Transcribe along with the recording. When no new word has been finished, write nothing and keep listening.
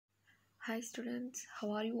Hi students,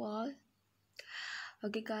 how are you all?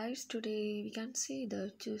 Okay guys, today we can see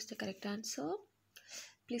the choose the correct answer.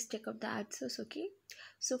 Please check out the answers, okay?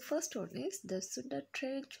 So first one is the Sunda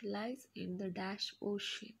Trench lies in the dash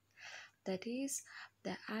ocean. That is,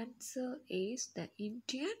 the answer is the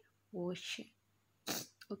Indian Ocean.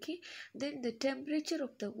 Okay, then the temperature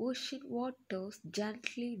of the ocean waters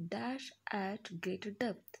gently dash at greater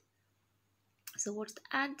depth. So what's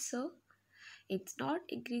the answer? It's not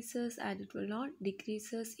increases and it will not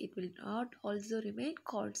decreases, it will not also remain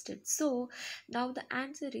constant. So now the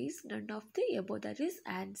answer is none of the above, that is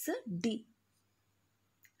answer D.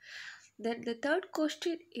 Then the third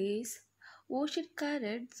question is ocean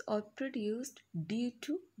currents are produced due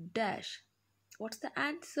to dash. What's the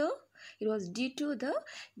answer? It was due to the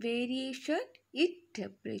variation in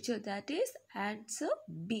temperature, that is answer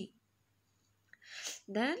B.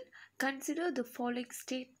 Then consider the following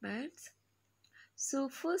statements. So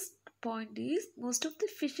first point is most of the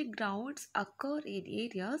fishing grounds occur in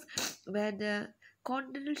areas where the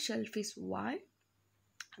continental shelf is wide.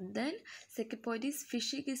 And then second point is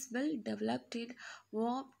fishing is well developed in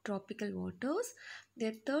warm tropical waters.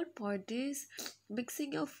 Then third point is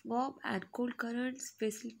mixing of warm and cold currents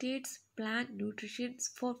facilitates plant nutrition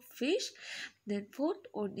for fish. Then fourth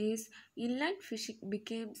one is inland fishing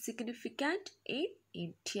became significant in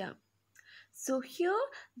India. So here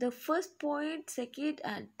the first point, second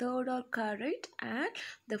and third are correct and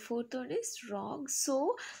the fourth one is wrong.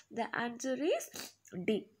 So the answer is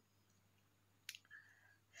D.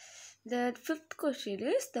 The fifth question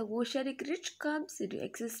is the oceanic ridge comes into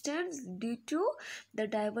existence due to the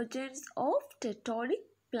divergence of tectonic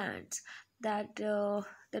plates. That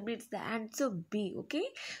means the answer B. Okay.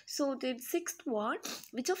 So then sixth one,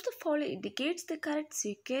 which of the following indicates the correct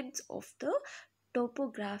sequence of the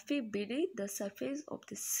topography beneath the surface of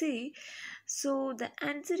the sea? So the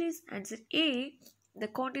answer is answer A, the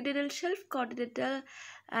continental shelf, continental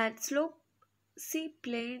and slope sea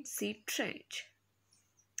plain sea trench.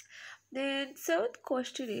 Then seventh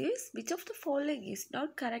question is which of the following is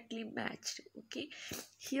not correctly matched? Okay,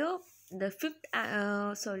 here the fifth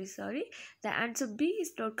the answer B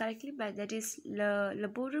is not correctly matched, that is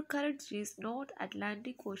Labrador Current is not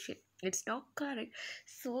Atlantic Ocean. It's not correct,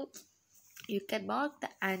 so you can mark the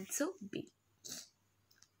answer B.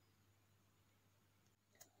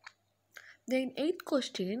 Then eighth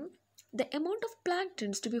question, the amount of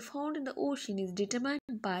planktons to be found in the ocean is determined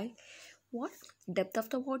by what? Depth of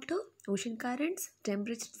the water, ocean currents,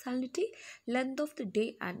 temperature, salinity, length of the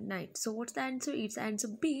day and night. So what's the answer? It's answer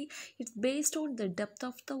B. It's based on the depth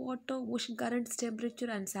of the water, ocean currents, temperature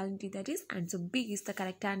and salinity. That is answer B is the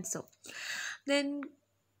correct answer. Then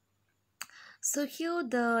so here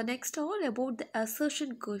the next one about the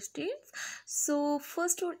assertion questions. So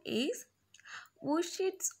first one is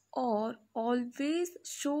oceans are always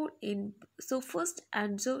shown in. So first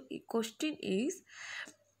answer question is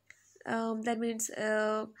that means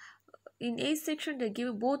in A section they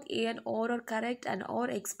give both A and or are correct and or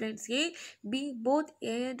explains A. B, both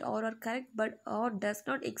A and or are correct but or does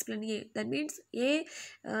not explain A. That means A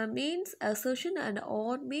means assertion and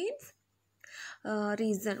or means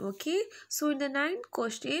reason. Okay, so in the ninth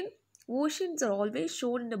question, oceans are always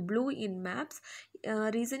shown in the blue in maps.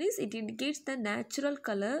 Reason is it indicates the natural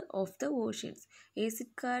color of the oceans. Is it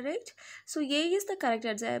correct? So A is the correct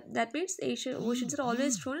answer. That means oceans are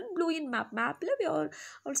always shown in blue in map. Map we are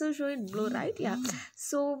also shown in blue, right? Yeah.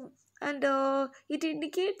 So and it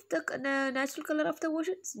indicates the natural color of the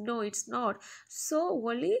oceans. No, it's not. So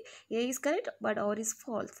only A is correct, but or is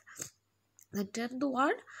false. The tenth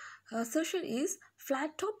one assertion is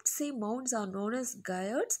flat-topped sea mounds are known as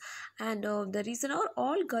gyres, and the reason are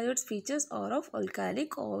all gyres features are of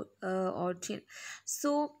volcanic origin.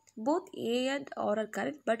 So both A and or are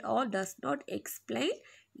correct, but all does not explain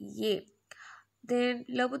A. Then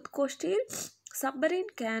 11th question, submarine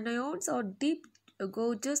canyons or deep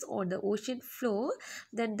gorges on the ocean floor.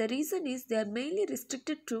 Then the reason is they are mainly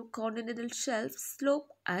restricted to continental shelf, slope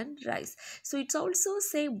and rise. So it's also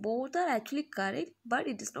saying both are actually correct, but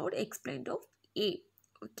it is not explained of A.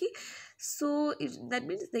 Okay, so that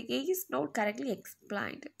means the A is not correctly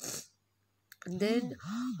explained. Then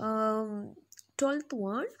 12th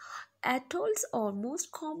one, atolls are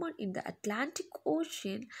most common in the Atlantic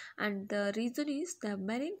Ocean and the reason is the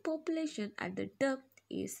marine population at the depth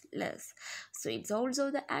is less. So it's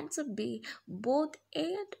also the answer B. Both A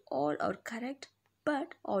and all are correct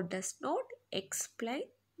but or does not explain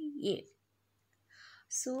A.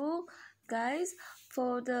 So guys,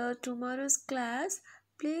 for the tomorrow's class,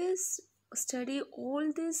 please study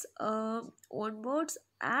all these one words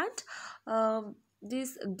and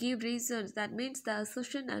this give reasons, that means the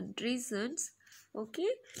assertion and reasons. Okay,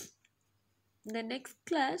 in the next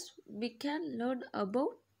class we can learn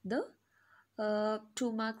about the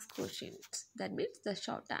 2 marks questions, that means the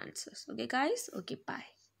short answers. Okay guys, okay, bye.